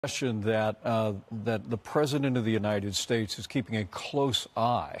Question that the President of the United States is keeping a close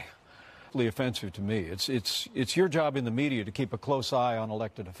eye. Really offensive to me. It's your job in the media to keep a close eye on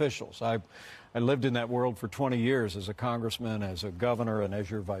elected officials. I lived in that world for 20 years as a congressman, as a governor, and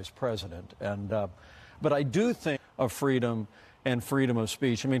as your vice president. But I do think of freedom and freedom of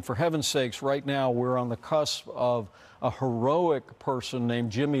speech. I mean, for heaven's sakes, right now we're on the cusp of a heroic person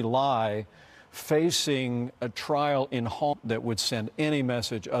named Jimmy Lai facing a trial in Hong Kong that would send any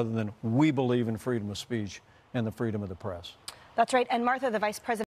message other than we believe in freedom of speech and the freedom of the press. That's right. And Martha, the vice president